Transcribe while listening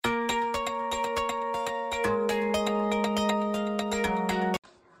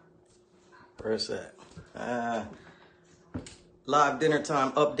Where's that? Live dinner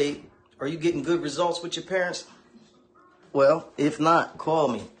time update. Are you getting good results with your parents? Well, if not, call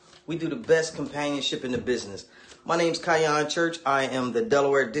me. We do the best companionship in the business. My name's Kion Church. I am the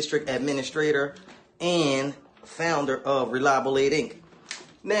Delaware District Administrator and founder of Reliable Aid Inc.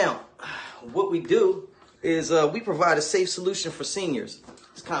 Now, what we do is we provide a safe solution for seniors.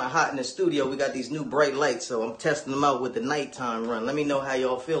 It's kind of hot in the studio. We got these new bright lights, so I'm testing them out with the nighttime run. Let me know how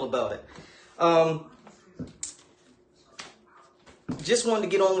y'all feel about it. Just wanted to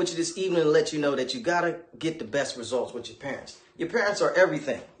get on with you this evening and let you know that you got to get the best results with your parents. Your parents are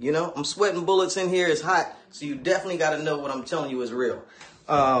everything, you know. I'm sweating bullets in here. It's hot, so you definitely got to know what I'm telling you is real.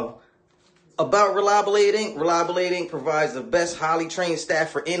 About Reliable Aid Inc. Reliable Aid Inc. provides the best highly trained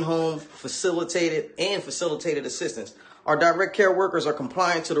staff for in-home, facilitated assistance. Our direct care workers are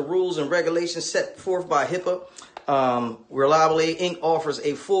compliant to the rules and regulations set forth by HIPAA. Reliable Aid Inc. offers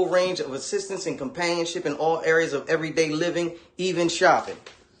a full range of assistance and companionship in all areas of everyday living, even shopping.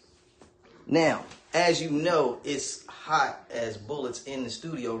 Now, as you know, it's hot as bullets in the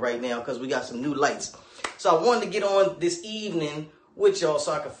studio right now because we got some new lights. So I wanted to get on this evening with y'all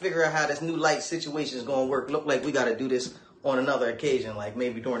so I can figure out how this new light situation is going to work. Look like we got to do this on another occasion, like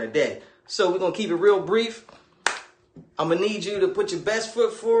maybe during the day. So we're going to keep it real brief. I'm going to need you to put your best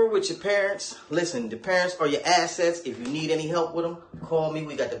foot forward with your parents. Listen, the parents are your assets. If you need any help with them, call me.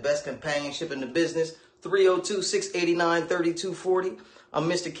 We got the best companionship in the business. 302-689-3240. I'm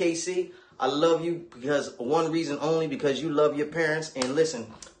Mr. KC. I love you because one reason only, because you love your parents. And listen,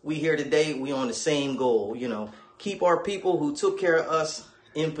 we here today, we on the same goal, you know. Keep our people who took care of us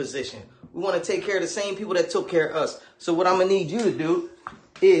in position. We want to take care of the same people that took care of us. So what I'm going to need you to do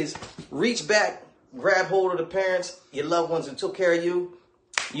is reach back, grab hold of the parents, your loved ones who took care of you.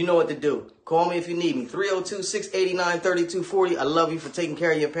 You know what to do. Call me if you need me. 302-689-3240. I love you for taking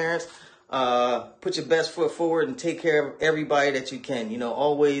care of your parents. Put your best foot forward and take care of everybody that you can. You know,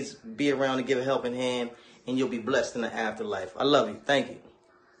 always be around to give a helping hand, and you'll be blessed in the afterlife. I love you. Thank you.